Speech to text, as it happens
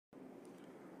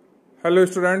Hello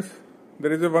students,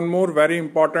 there is one more very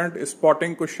important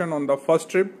spotting question on the first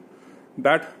strip,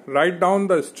 that write down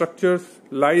the structures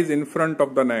lies in front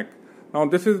of the neck. Now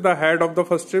this is the head of the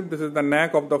first strip, this is the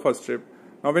neck of the first strip.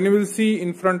 Now when you will see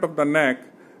in front of the neck,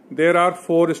 there are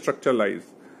four structure lies.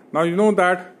 Now you know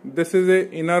that this is a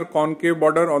inner concave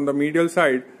border on the medial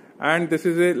side and this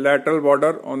is a lateral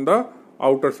border on the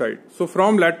outer side. So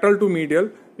from lateral to medial,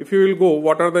 if you will go,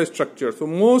 what are the structures? So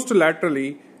most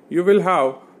laterally you will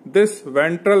have this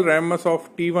ventral ramus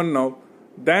of T1 nerve,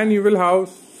 then you will have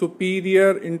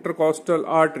superior intercostal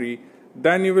artery,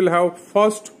 then you will have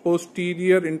first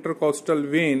posterior intercostal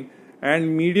vein,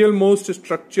 and medial most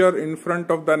structure in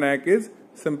front of the neck is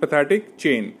sympathetic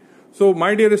chain. So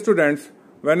my dear students,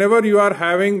 whenever you are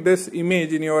having this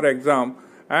image in your exam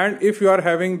and if you are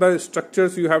having the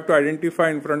structures you have to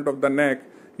identify in front of the neck,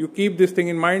 you keep this thing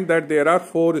in mind that there are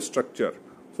four structures.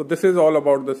 So this is all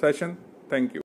about the session. Thank you.